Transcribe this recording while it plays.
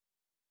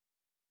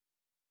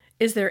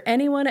Is there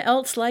anyone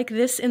else like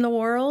this in the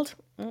world?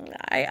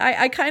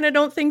 I kind of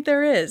don't think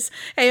there is.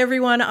 Hey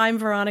everyone, I'm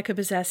Veronica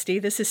Bezzesti.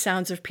 This is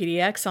Sounds of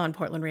PDX on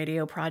Portland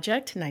Radio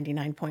Project,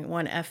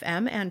 99.1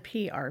 FM and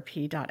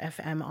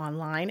PRP.FM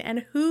online.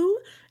 And who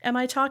am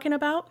I talking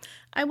about?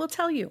 I will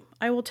tell you.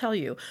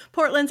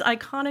 Portland's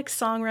iconic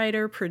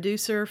songwriter,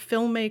 producer,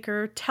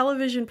 filmmaker,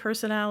 television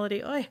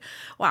personality,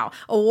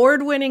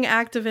 award-winning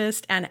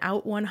activist, and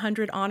Out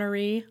 100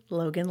 honoree,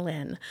 Logan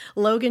Lynn.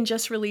 Logan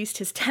just released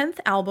his 10th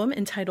album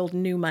entitled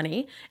New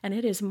Money, and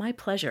it is my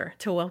pleasure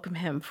to welcome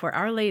him for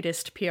our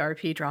latest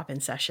PRP drop-in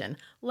session.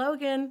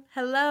 Logan,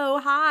 hello,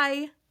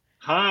 hi.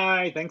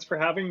 Hi, thanks for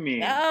having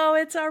me. Oh,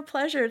 it's our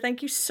pleasure.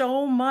 Thank you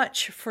so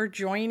much for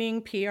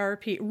joining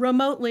PRP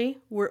remotely.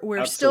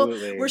 We're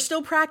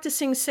still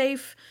practicing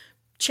safe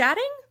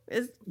chatting.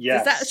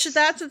 Yes. Is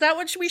that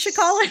what we should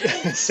call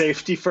it?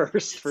 Safety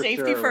first, for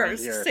Safety sure.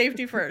 first. Right,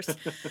 Safety first.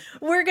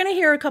 We're going to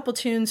hear a couple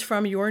tunes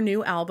from your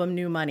new album,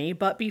 New Money.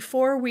 But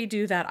before we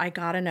do that, I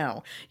got to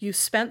know, you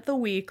spent the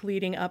week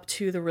leading up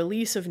to the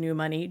release of New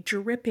Money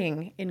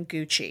dripping in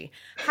Gucci.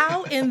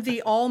 How in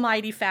the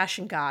almighty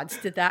fashion gods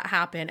did that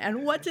happen?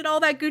 And what did all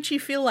that Gucci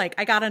feel like?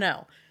 I got to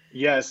know.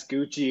 Yes,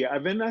 Gucci.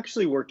 I've been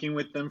actually working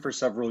with them for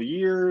several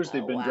years.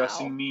 They've been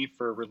dressing me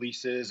for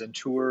releases and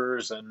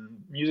tours and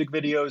music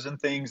videos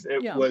and things.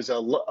 It was a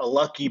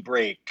lucky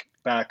break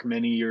back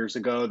many years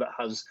ago that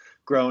has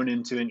grown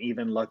into an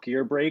even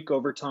luckier break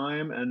over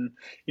time. And,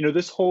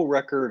 this whole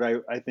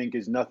record, I think,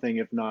 is nothing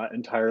if not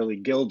entirely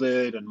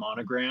gilded and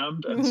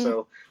monogrammed. And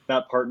so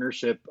that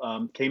partnership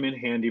came in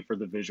handy for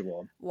the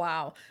visual.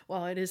 Wow.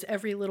 Well, it is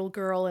every little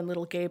girl and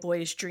little gay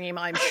boy's dream,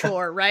 I'm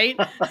sure, right?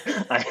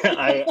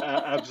 I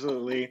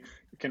absolutely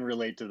can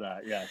relate to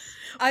that, yes.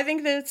 I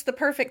think that it's the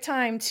perfect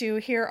time to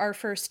hear our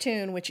first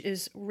tune, which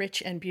is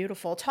Rich and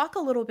Beautiful. Talk a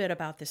little bit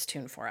about this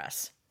tune for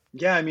us.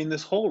 Yeah, I mean,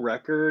 this whole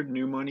record,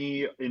 New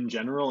Money in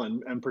general,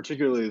 and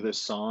particularly this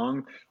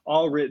song,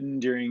 all written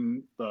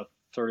during the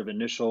sort of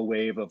initial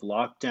wave of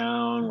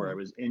lockdown where I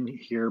was in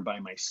here by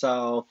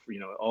myself.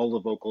 All the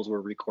vocals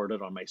were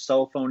recorded on my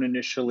cell phone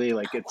initially.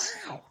 It's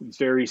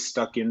very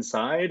stuck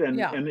inside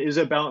and is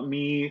about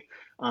me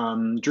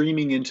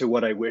dreaming into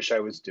what I wish I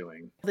was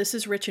doing. This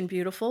is Rich and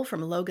Beautiful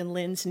from Logan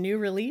Lynn's new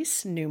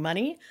release, New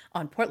Money,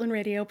 on Portland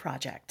Radio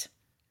Project.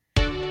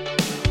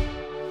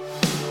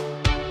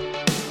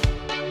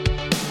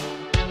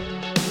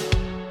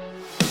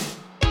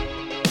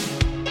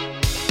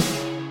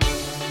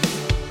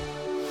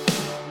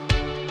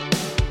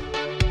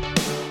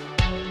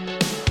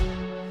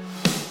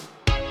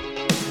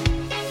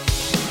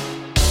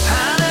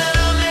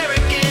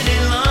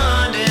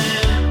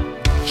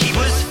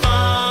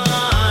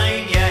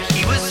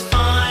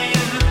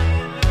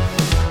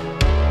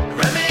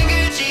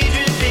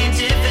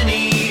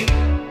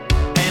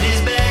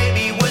 Baby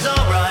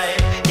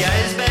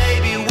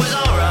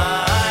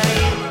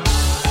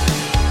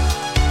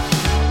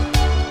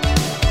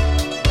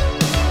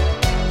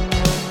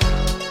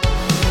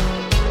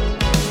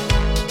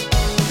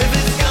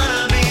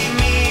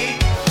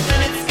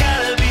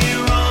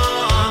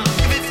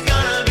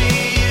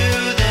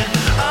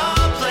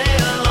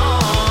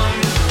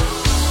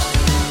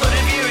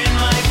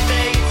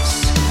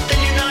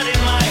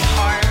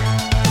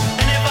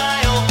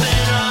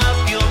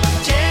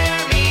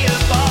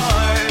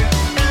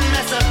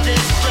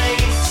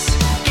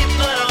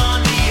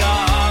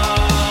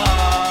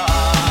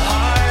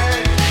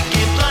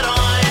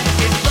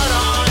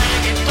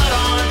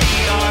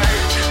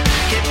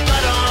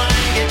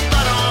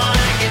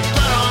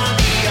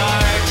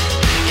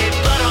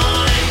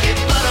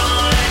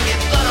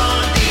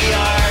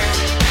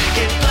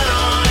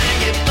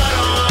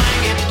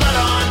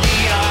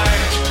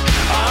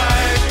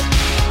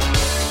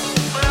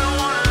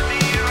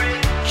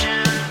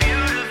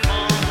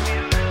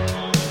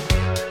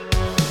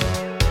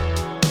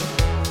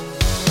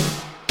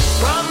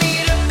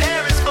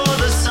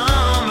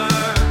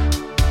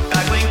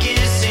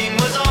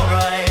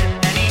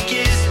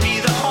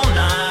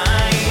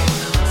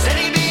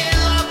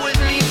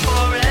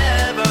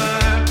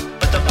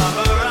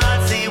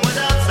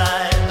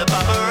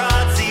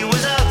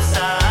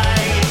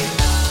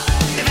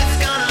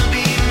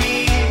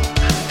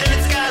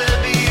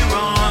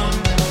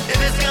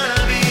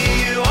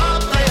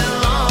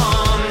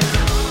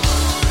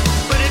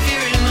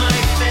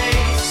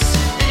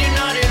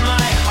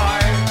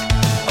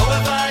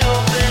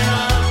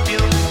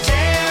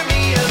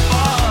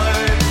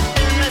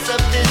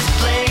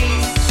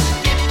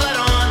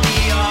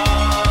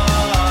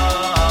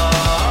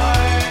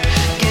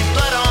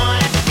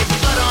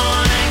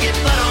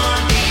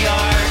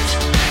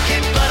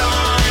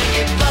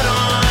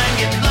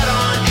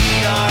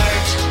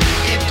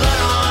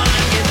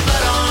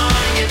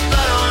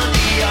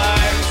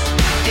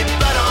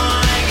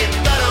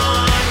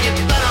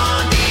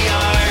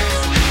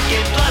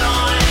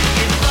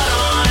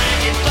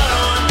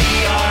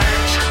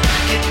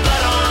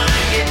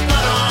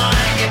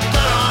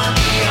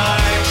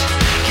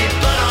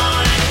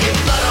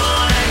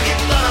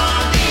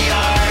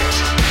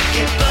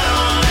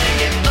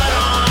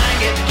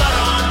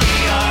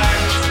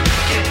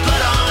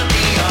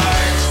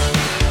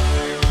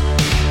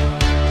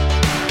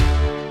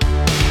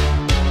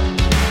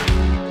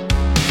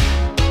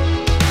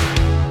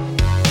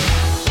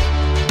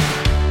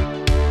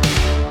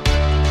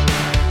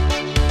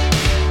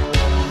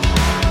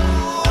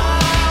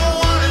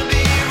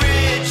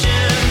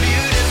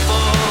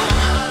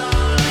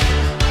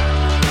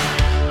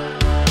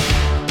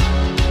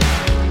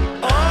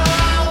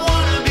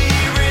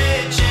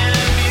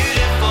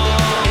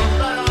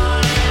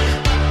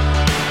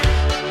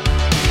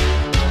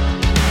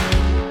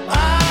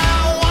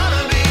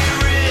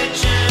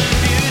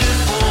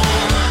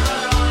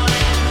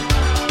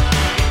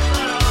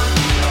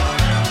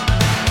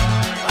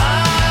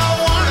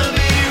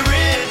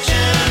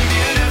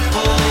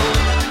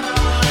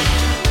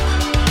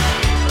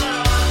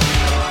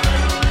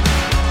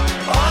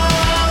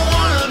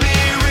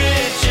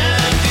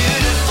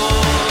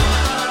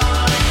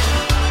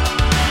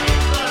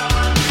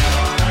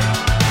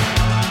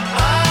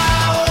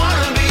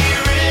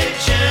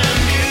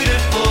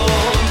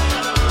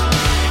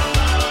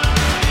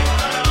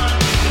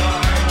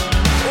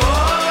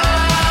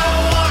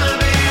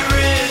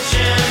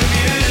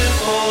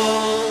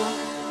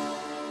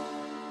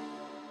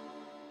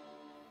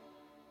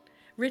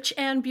Rich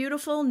and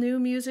Beautiful, new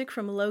music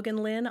from Logan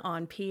Lynn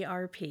on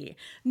PRP.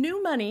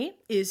 New Money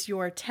is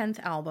your 10th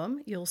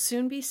album. You'll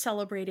soon be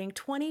celebrating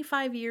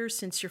 25 years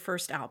since your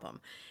first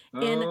album.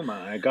 Oh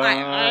my I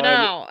God.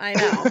 know, I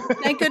know.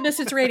 Thank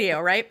goodness it's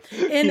radio, right?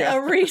 In Yeah. a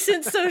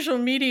recent social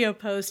media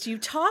post, you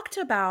talked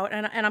about,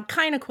 and I'm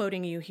kind of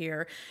quoting you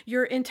here,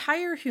 your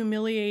entire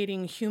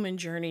humiliating human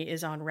journey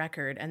is on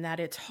record and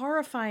that it's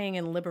horrifying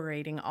and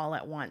liberating all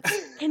at once.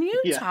 Can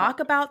you Yeah. talk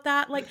about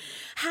that? Like,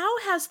 how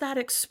has that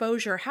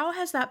exposure, how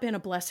has that been a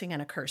blessing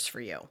and a curse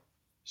for you?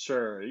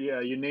 Sure.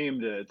 Yeah, you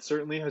named it. It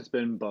certainly has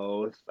been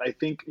both. I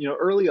think,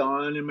 early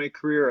on in my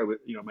career,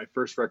 my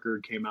first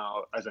record came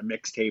out as a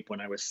mixtape when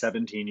I was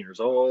 17 years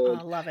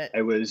old. Love it.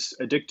 I was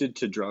addicted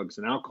to drugs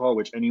and alcohol,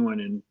 which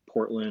anyone in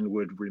Portland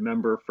would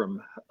remember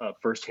from a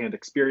firsthand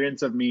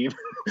experience of me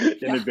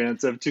in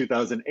advance of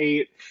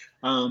 2008.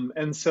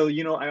 And so,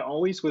 I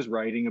always was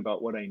writing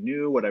about what I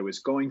knew, what I was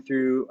going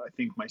through. I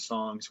think my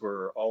songs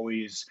were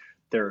always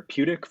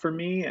therapeutic for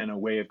me and a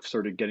way of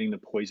sort of getting the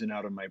poison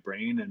out of my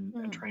brain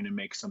and trying to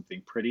make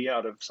something pretty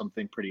out of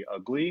something pretty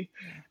ugly.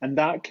 And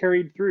that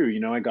carried through.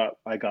 I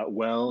got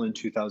well in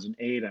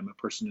 2008. I'm a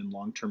person in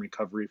long-term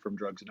recovery from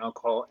drugs and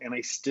alcohol, and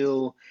I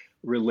still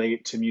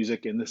relate to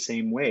music in the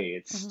same way.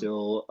 It's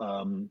still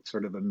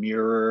sort of a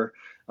mirror,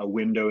 a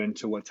window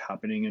into what's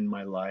happening in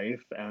my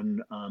life.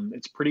 And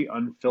it's pretty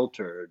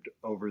unfiltered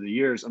over the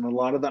years. And a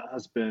lot of that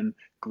has been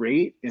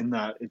great in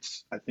that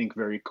it's, I think,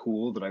 very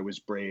cool that I was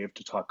brave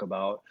to talk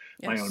about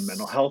my own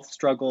mental health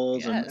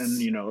struggles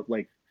and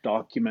like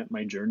document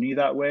my journey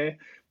that way.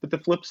 But the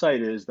flip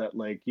side is that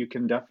like you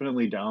can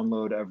definitely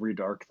download every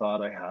dark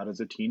thought I had as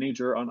a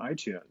teenager on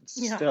iTunes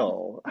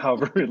still.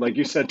 However, like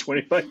you said,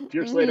 25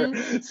 years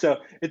later. So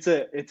it's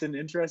an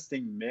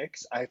interesting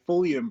mix. I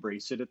fully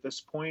embrace it at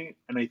this point.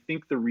 And I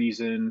think the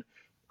reason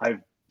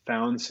I've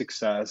found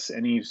success,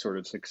 any sort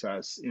of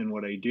success in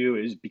what I do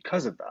is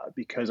because of that,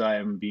 because I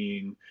am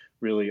being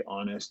really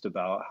honest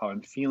about how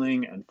I'm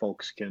feeling and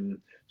folks can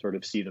sort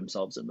of see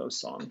themselves in those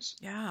songs.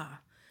 Yeah.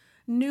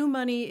 New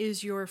Money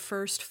is your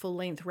first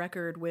full-length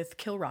record with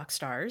Kill Rock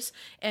Stars,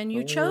 and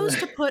you chose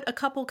to put a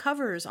couple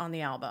covers on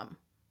the album.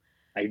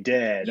 I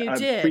did. I'm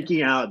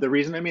freaking out. The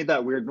reason I made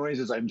that weird noise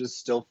is I'm just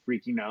still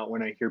freaking out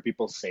when I hear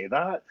people say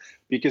that,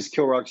 because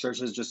Kill Rock Stars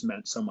has just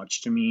meant so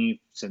much to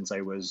me since I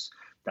was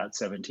that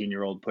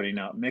 17-year-old putting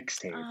out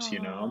mixtapes,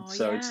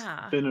 So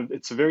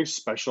it's a very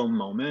special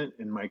moment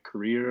in my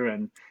career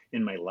and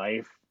in my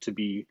life to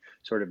be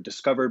sort of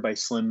discovered by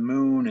Slim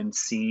Moon and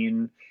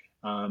seen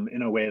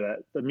in a way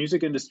that the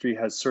music industry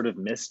has sort of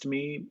missed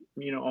me,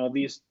 all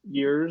these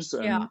years.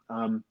 And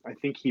I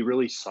think he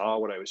really saw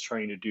what I was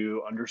trying to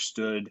do,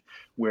 understood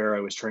where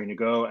I was trying to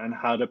go, and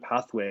had a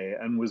pathway,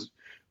 and was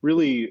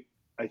really,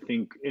 I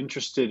think,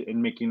 interested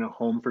in making a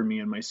home for me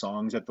and my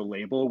songs at the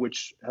label,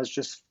 which has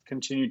just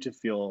continued to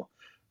feel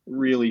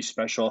really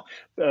special.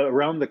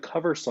 Around the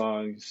cover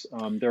songs,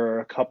 there are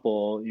a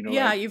couple,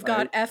 you've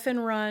got F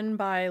and Run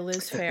by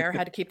Liz Phair,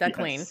 had to keep that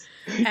clean,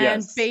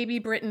 and Baby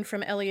Britain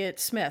from Elliott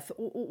Smith.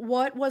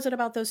 What was it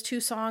about those two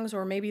songs,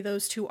 or maybe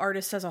those two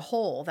artists as a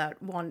whole,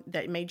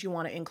 that made you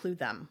want to include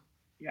them?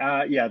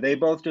 They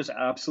both just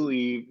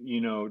absolutely,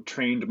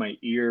 trained my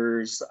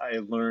ears. I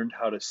learned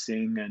how to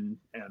sing and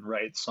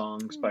write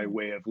songs by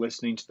way of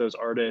listening to those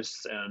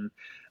artists, and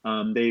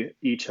they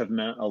each have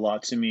meant a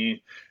lot to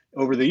me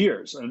over the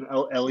years. And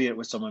Elliot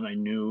was someone I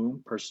knew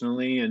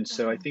personally. And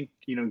so I think,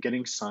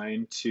 getting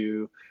signed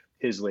to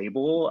his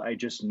label, I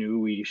just knew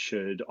we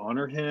should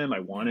honor him.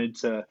 I wanted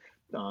to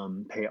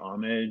pay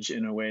homage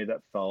in a way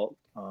that felt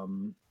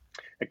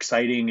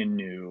exciting and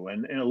new.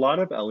 And a lot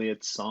of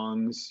Elliot's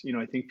songs,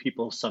 I think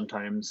people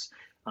sometimes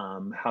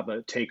have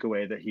a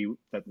takeaway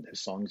that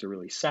his songs are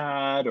really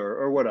sad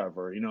or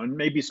whatever, and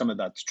maybe some of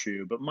that's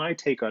true. But my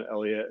take on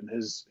Elliot and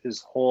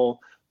his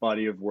whole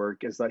body of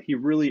work is that he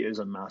really is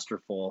a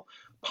masterful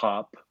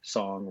pop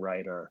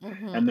songwriter.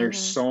 And there's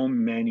so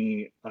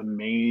many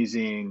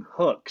amazing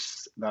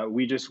hooks that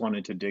we just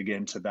wanted to dig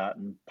into that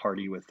and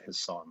party with his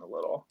song a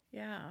little.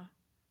 Yeah.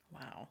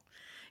 Wow.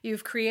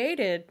 You've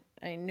created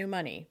New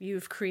Money.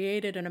 You've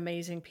created an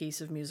amazing piece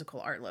of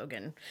musical art,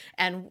 Logan.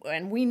 And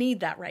we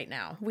need that right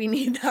now. We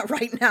need that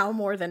right now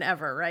more than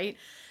ever, right?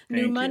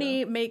 New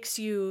Money makes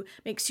you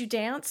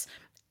dance,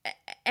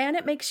 and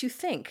it makes you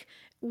think.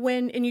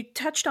 And you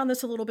touched on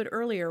this a little bit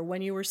earlier,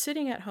 when you were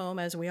sitting at home,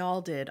 as we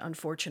all did,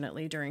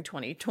 unfortunately, during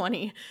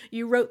 2020,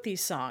 you wrote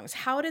these songs.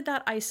 How did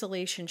that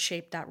isolation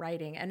shape that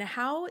writing? And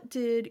how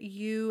did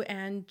you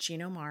and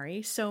Gino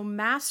Mari so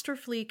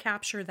masterfully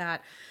capture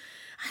that,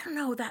 I don't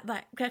know,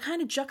 that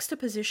kind of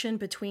juxtaposition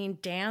between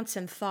dance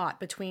and thought,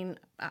 between,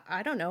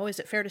 I don't know,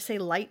 is it fair to say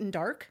light and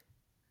dark?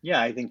 Yeah,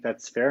 I think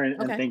that's fair.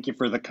 And thank you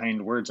for the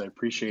kind words. I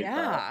appreciate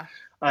that.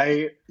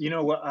 I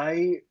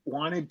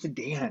wanted to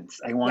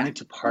dance. I wanted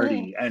to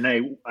party.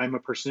 And I'm a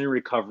person in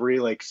recovery.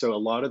 So a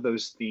lot of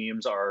those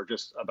themes are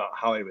just about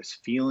how I was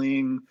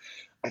feeling.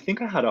 I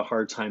think I had a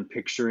hard time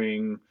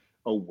picturing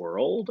a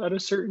world at a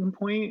certain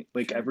point.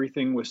 Like Sure.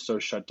 everything was so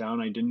shut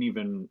down. I didn't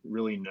even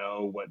really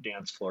know what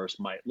dance floors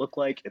might look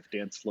like, if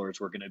dance floors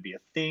were going to be a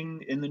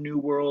thing in the new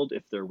world,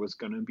 if there was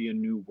going to be a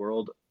new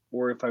world,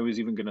 or if I was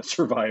even going to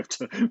survive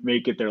to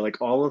make it there.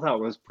 Like all of that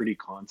was pretty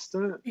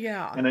constant.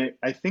 Yeah. And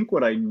I think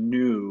what I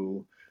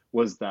knew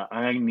was that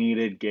I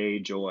needed gay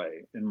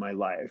joy in my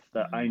life,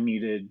 that I Mhm.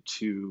 needed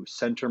to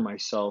center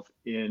myself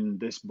in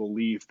this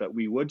belief that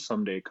we would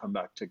someday come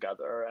back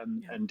together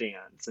Yeah. and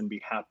dance and be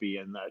happy,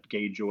 and that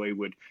gay joy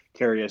would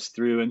carry us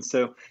through. And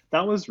so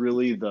that was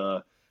really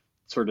the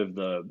sort of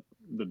the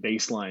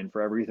baseline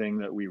for everything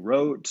that we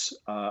wrote.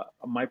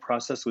 My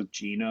process with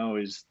Gino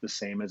is the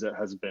same as it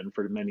has been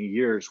for many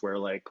years, where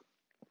like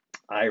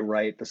I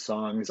write the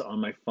songs on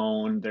my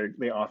phone.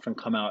 They often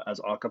come out as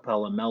a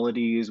cappella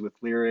melodies with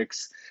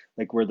lyrics,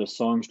 like where the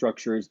song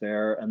structure is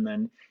there, and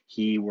then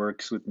he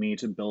works with me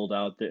to build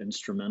out the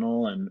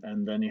instrumental,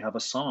 and then you have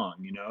a song,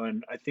 you know.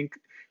 And I think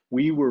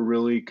we were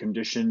really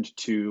conditioned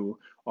to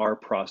our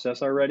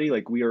process already.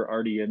 Like we are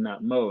already in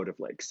that mode of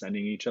like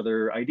sending each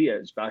other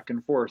ideas back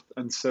and forth.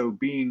 And so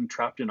being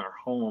trapped in our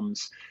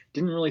homes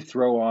didn't really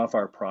throw off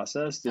our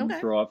process, didn't Okay.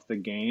 throw off the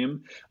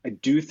game. I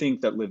do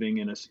think that living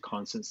in a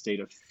constant state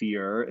of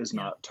fear is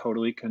Yeah. not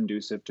totally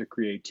conducive to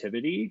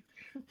creativity,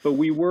 but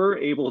we were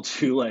able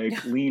to like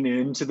Yeah. lean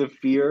into the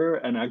fear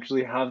and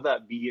actually have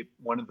that be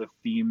one of the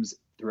themes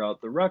throughout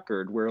the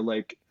record, where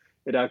like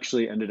it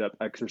actually ended up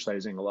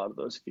exercising a lot of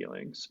those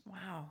feelings.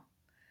 Wow.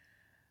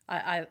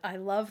 I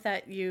love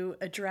that you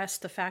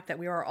addressed the fact that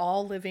we are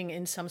all living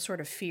in some sort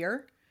of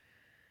fear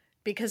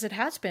because it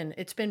has been.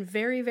 It's been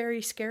very,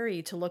 very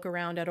scary to look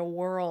around at a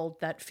world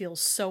that feels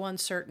so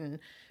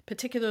uncertain,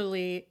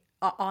 particularly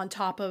on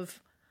top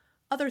of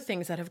other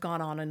things that have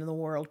gone on in the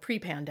world pre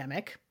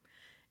pandemic.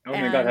 Oh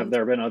my God, have And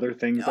there been other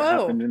things that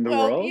oh, happened in the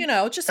well,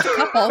 world? just a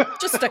couple,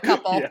 just a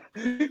couple.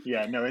 Yeah.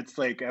 Yeah, no, it's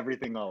like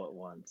everything all at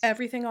once.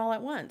 Everything all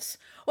at once.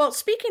 Well,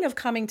 speaking of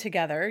coming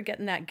together,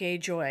 getting that gay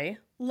joy,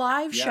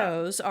 live Yeah.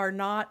 shows are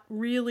not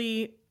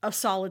really a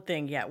solid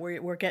thing yet.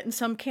 We're getting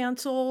some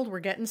canceled,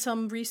 we're getting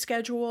some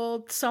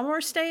rescheduled, some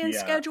are staying Yeah.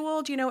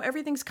 scheduled.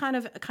 Everything's kind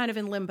of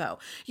in limbo.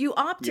 You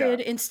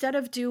opted, Yeah. instead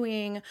of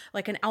doing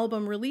like an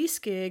album release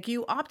gig,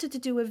 you opted to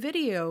do a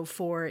video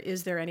for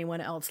Is There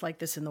Anyone Else Like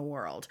This in the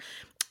World?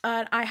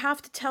 I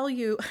have to tell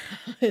you,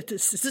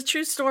 this is a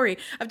true story.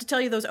 I have to tell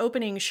you, those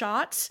opening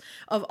shots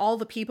of all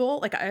the people,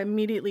 like I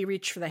immediately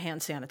reached for the hand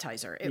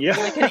sanitizer. It was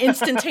like an Yeah.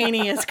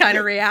 instantaneous kind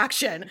of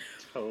reaction. As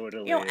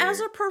Totally.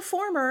 a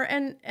performer,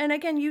 and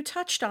again, you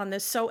touched on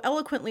this so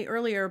eloquently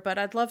earlier, but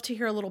I'd love to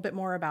hear a little bit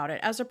more about it.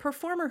 As a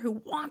performer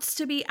who wants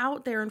to be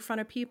out there in front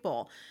of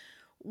people,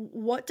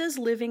 what does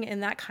living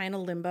in that kind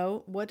of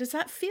limbo, what does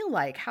that feel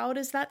like? How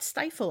does that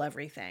stifle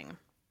everything?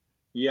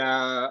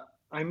 Yeah,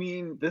 I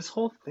mean, this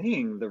whole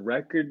thing, the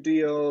record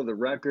deal, the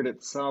record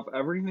itself,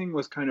 everything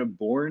was kind of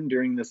born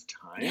during this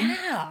time.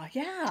 Yeah,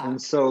 yeah. And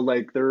so,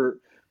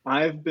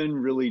 I've been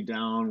really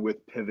down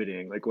with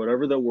pivoting. Like,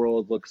 whatever the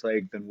world looks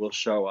like, then we'll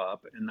show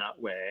up in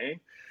that way.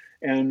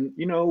 And,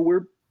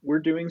 we're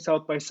doing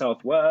South by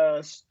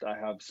Southwest. I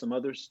have some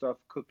other stuff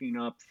cooking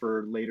up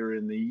for later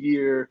in the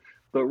year.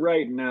 But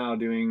right now,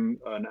 doing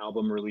an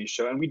album release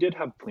show, and we did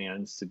have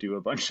plans to do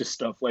a bunch of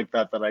stuff like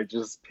that that I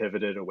just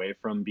pivoted away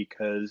from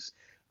because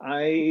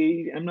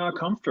I am not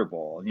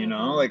comfortable, Mm-hmm.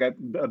 Like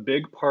a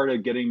big part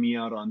of getting me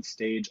out on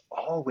stage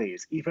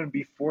always, even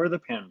before the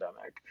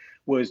pandemic,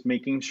 was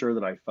making sure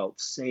that I felt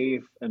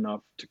safe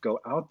enough to go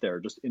out there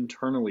just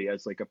internally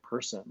as like a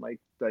person. Like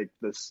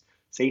this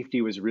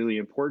safety was really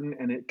important,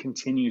 and it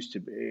continues to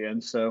be.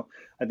 And so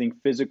I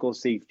think physical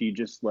safety,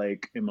 just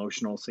like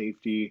emotional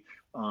safety,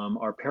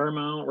 are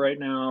paramount right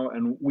now.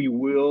 And we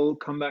will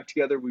come back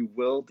together. We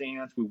will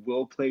dance. We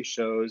will play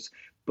shows,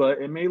 but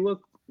it may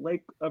look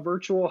like a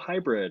virtual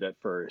hybrid at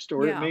first,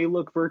 or it Yeah. may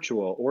look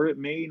virtual, or it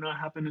may not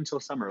happen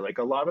until summer. Like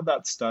a lot of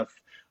that stuff,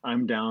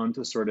 I'm down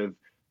to sort of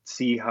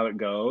see how it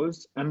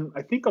goes. And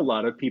I think a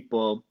lot of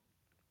people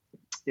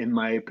in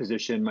my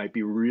position might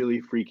be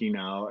really freaking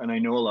out. And I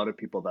know a lot of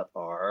people that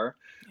are,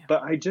 Yeah.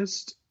 but I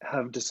just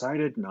have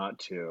decided not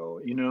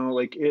to.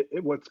 Like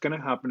what's going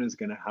to happen is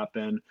going to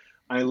happen.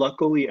 I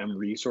luckily am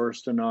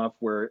resourced enough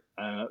where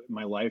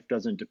my life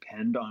doesn't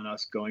depend on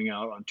us going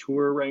out on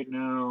tour right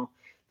now.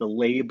 The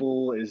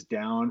label is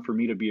down for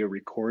me to be a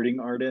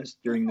recording artist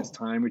during this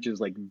Oh. time, which is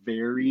like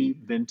very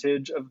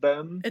vintage of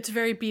them. It's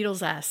very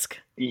Beatles-esque.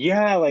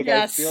 Yeah, like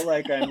I feel Yes.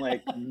 like I'm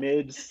like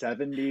mid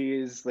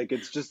 70s. Like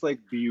it's just like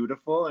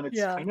beautiful, and it's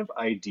Yeah. kind of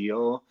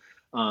ideal.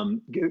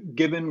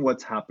 Given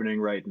what's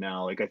happening right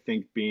now, like I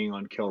think being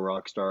on Kill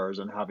Rock Stars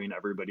and having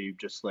everybody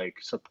just like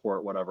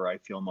support whatever I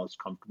feel most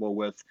comfortable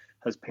with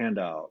has panned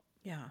out.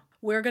 Yeah.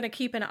 We're going to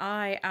keep an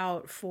eye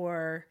out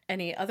for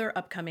any other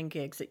upcoming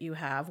gigs that you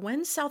have.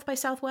 When's South by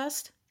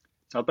Southwest?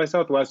 South by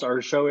Southwest,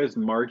 our show is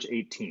March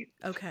 18th.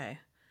 Okay.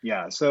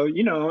 Yeah, so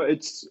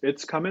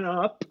it's coming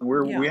up.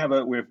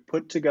 Yeah. We've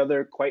put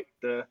together quite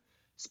the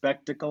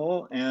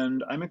spectacle,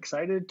 and I'm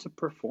excited to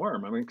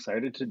perform. I'm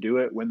excited to do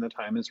it when the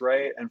time is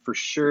right, and for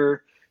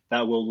sure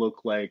that will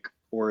look like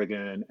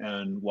Oregon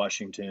and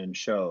Washington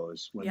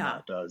shows when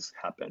that does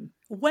happen.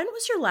 When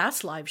was your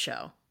last live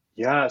show?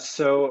 Yeah,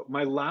 so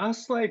my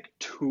last like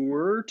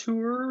tour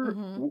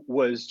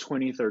was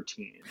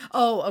 2013.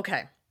 Oh,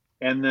 okay.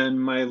 And then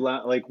my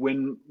like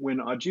when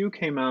Aju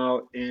came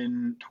out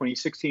in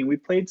 2016, we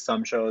played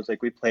some shows.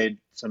 Like we played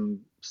some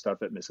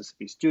stuff at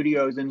Mississippi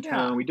Studios in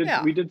town. We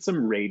did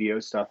some radio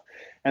stuff.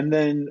 And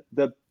then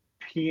the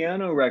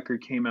piano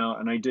record came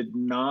out, and I did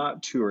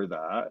not tour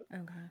that.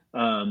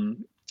 Okay.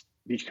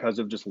 Because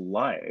of just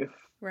life.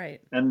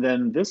 Right. And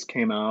then this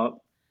came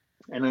out,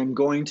 and I'm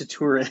going to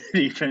tour it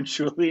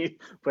eventually,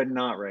 but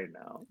not right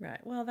now. Right.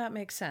 Well, that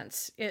makes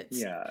sense.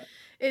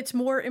 It's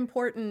more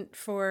important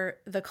for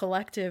the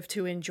collective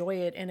to enjoy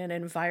it in an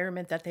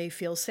environment that they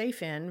feel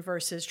safe in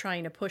versus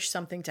trying to push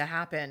something to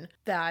happen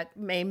that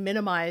may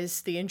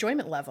minimize the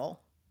enjoyment level.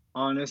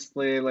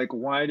 Honestly, like,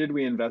 why did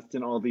we invest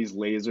in all these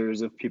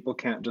lasers if people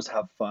can't just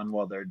have fun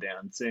while they're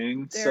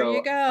dancing? There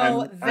you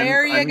go.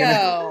 You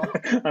go.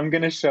 I'm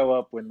going to show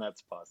up when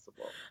that's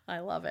possible. I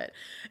love it.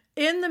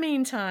 In the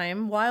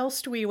meantime,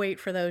 whilst we wait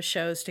for those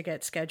shows to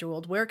get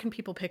scheduled, where can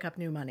people pick up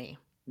New Money?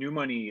 New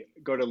Money,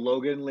 go to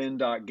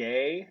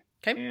loganlynn.gay.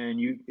 Okay.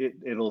 And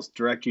it'll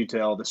direct you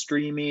to all the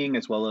streaming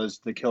as well as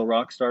the Kill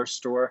Rockstar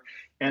store.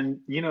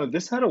 And,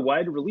 this had a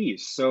wide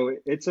release. So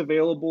it's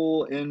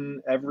available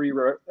in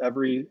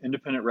every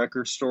independent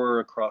record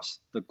store across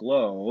the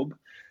globe.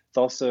 It's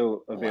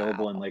also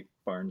available in like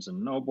Barnes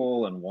and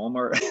Noble and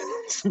Walmart,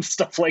 some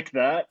stuff like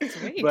that.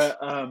 Sweet. But,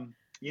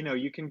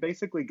 you can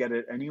basically get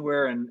it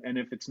anywhere. And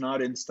if it's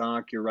not in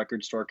stock, your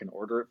record store can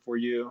order it for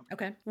you.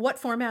 Okay.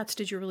 What formats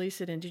did you release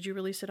it in? Did you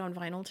release it on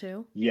vinyl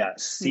too?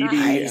 Yes.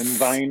 CD and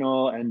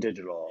vinyl and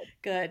digital.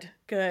 Good.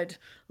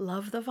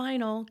 Love the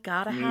vinyl.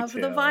 Gotta have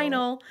the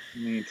vinyl.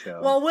 Me too.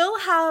 Well, we'll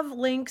have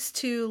links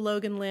to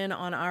Logan Lynn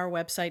on our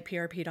website,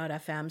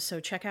 prp.fm. So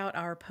check out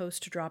our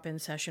post drop-in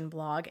session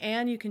blog.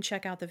 And you can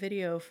check out the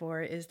video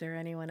for Is There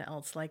Anyone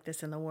Else Like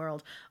This in the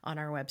World on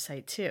our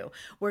website too.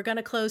 We're going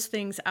to close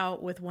things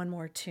out with one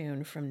more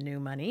tune from New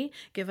Money.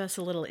 Give us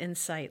a little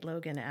insight,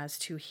 Logan, as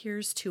to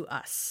Here's to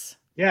Us.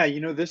 Yeah,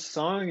 this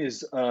song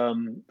is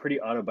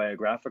pretty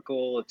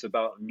autobiographical. It's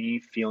about me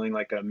feeling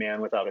like a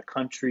man without a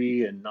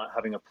country and not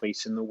having a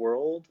place in the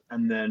world.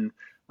 And then,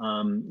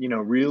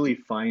 really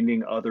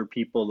finding other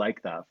people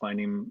like that,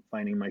 finding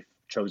my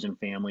chosen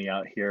family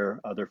out here,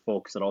 other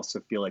folks that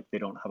also feel like they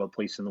don't have a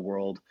place in the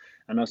world,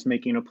 and us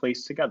making a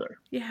place together.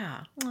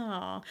 Yeah.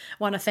 Oh,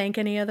 want to thank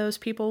any of those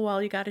people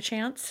while you got a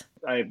chance?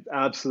 I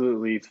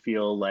absolutely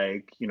feel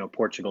like,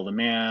 Portugal the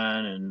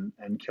Man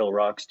and Kill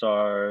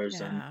Rockstars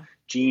and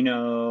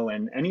Gino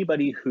and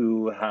anybody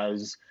who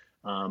has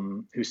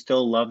who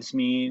still loves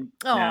me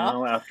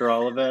now after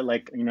all of it.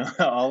 Like,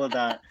 all of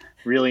that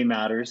really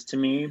matters to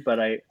me. But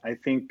I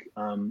think,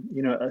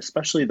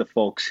 especially the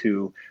folks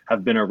who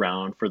have been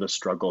around for the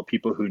struggle,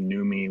 people who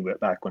knew me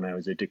back when I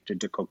was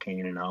addicted to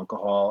cocaine and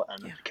alcohol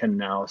and can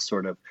now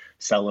sort of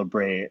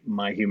celebrate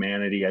my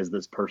humanity as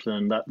this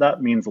person,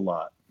 that means a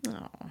lot.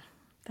 Oh,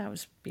 that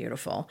was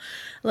beautiful.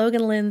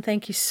 Logan Lynn,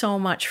 thank you so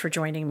much for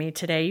joining me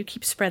today. You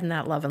keep spreading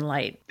that love and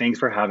light. Thanks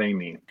for having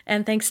me.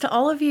 And thanks to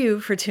all of you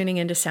for tuning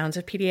into Sounds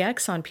of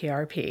PDX on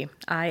PRP.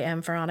 I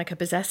am Veronica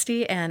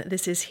Bizzesti, and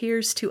this is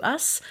Here's to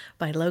Us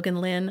by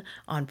Logan Lynn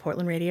on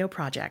Portland Radio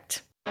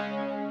Project.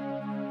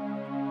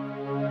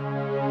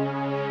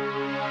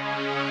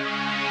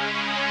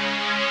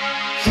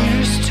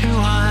 Here's to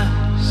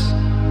us,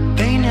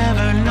 they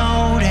never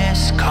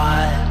notice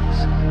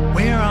 'cause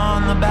we're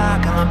on the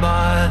back of the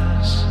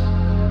bus.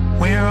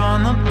 We're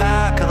on the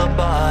back of the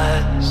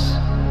bus.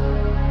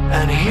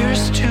 And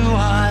here's to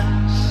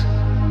us,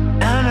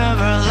 an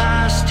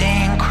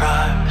everlasting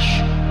crush.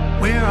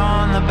 We're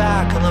on the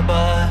back of the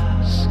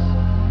bus.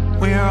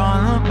 We're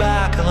on the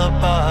back of the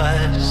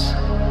bus.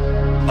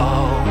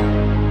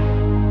 Oh.